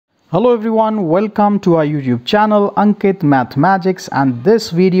Hello everyone, welcome to our YouTube channel Ankit Math Magics, and this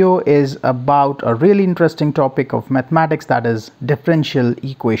video is about a really interesting topic of mathematics, that is differential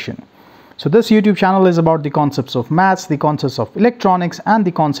equation. So this YouTube channel is about the concepts of maths, the concepts of electronics and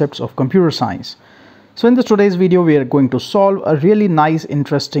the concepts of computer science. So in today's video we are going to solve a really nice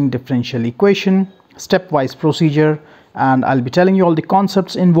interesting differential equation, stepwise procedure, and I'll be telling you all the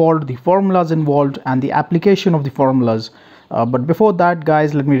concepts involved, the formulas involved and the application of the formulas. But before that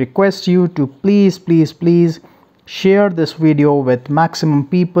guys, let me request you to please share this video with maximum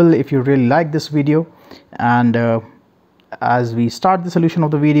people if you really like this video. And as we start the solution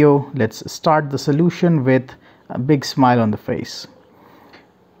of the video, let's start the solution with a big smile on the face.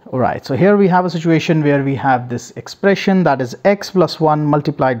 Alright, so here we have a situation where we have this expression, that is x plus 1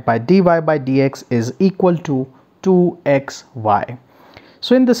 multiplied by dy by dx is equal to 2xy.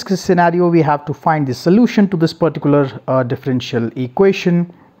 So in this scenario we have to find the solution to this particular differential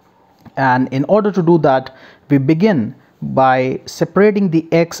equation, and in order to do that we begin by separating the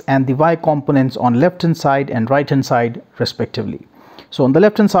x and the y components on left hand side and right hand side respectively. So on the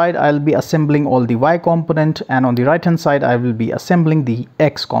left hand side I'll be assembling all the y component, and on the right hand side I will be assembling the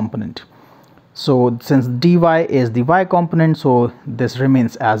x component. So since dy is the y component, so this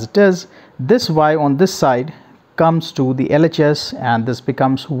remains as it is. This y on this side comes to the LHS and this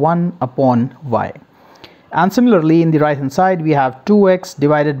becomes 1 upon y. And similarly in the right hand side we have 2x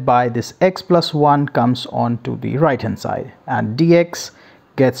divided by this x plus 1 comes on to the right hand side, and dx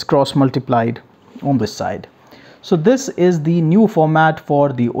gets cross multiplied on this side. So this is the new format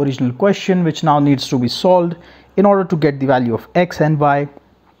for the original question, which now needs to be solved in order to get the value of x and y.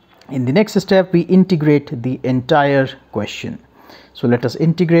 In the next step we integrate the entire question. So let us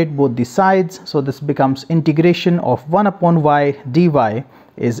integrate both the sides. So this becomes integration of 1 upon y dy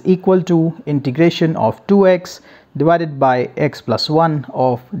is equal to integration of 2x divided by x plus 1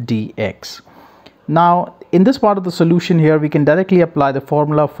 of dx. Now in this part of the solution here we can directly apply the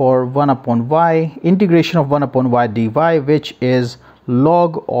formula for 1 upon y, integration of 1 upon y dy, which is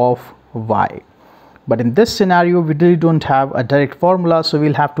log of y. But in this scenario we really don't have a direct formula, so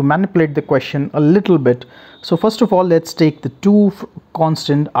we'll have to manipulate the question a little bit. So first of all, let's take the 2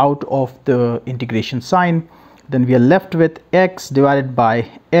 constant out of the integration sign. Then we are left with x divided by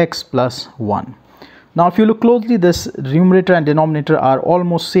x plus 1. Now if you look closely, this numerator and denominator are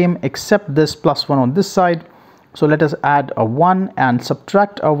almost same except this plus 1 on this side. So let us add a 1 and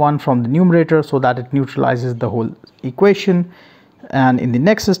subtract a 1 from the numerator so that it neutralizes the whole equation. And in the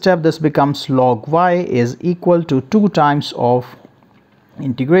next step this becomes log y is equal to 2 times of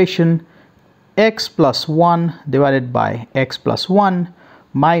integration x plus 1 divided by x plus 1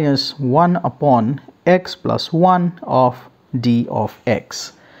 minus 1 upon x plus 1 of d of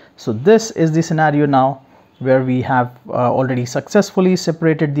x. So this is the scenario now where we have already successfully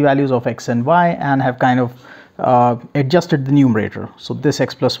separated the values of x and y and have kind of adjusted the numerator. So this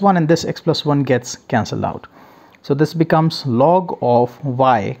x plus 1 and this x plus 1 gets cancelled out. So this becomes log of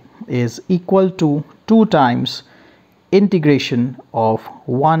y is equal to 2 times integration of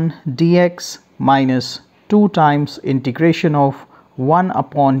 1 dx minus 2 times integration of 1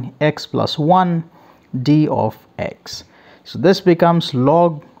 upon x plus 1 d of x. So this becomes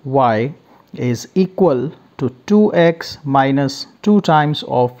log y is equal to 2x minus 2 times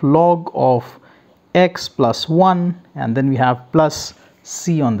of log of x plus 1, and then we have plus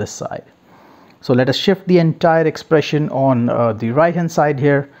c on this side. So let us shift the entire expression on the right hand side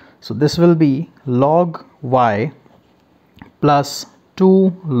here. So this will be log y plus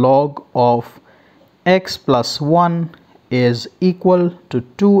 2 log of x plus 1 is equal to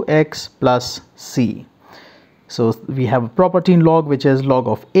 2x plus c. So we have a property in log which is log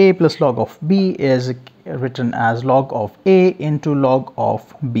of a plus log of b is written as log of a into log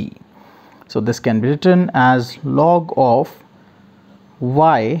of b. So this can be written as log of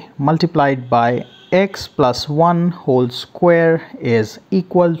y multiplied by x plus 1 whole square is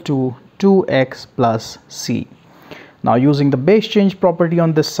equal to 2x plus c. Now using the base change property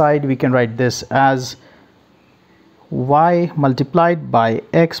on this side we can write this as y multiplied by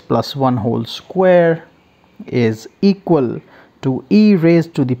x plus 1 whole square is equal to e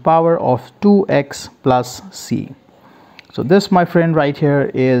raised to the power of 2x plus c. So this, my friend, right here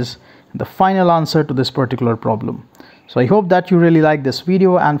is the final answer to this particular problem. So I hope that you really like this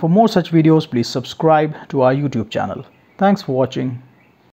video, and for more such videos please subscribe to our YouTube channel. Thanks for watching.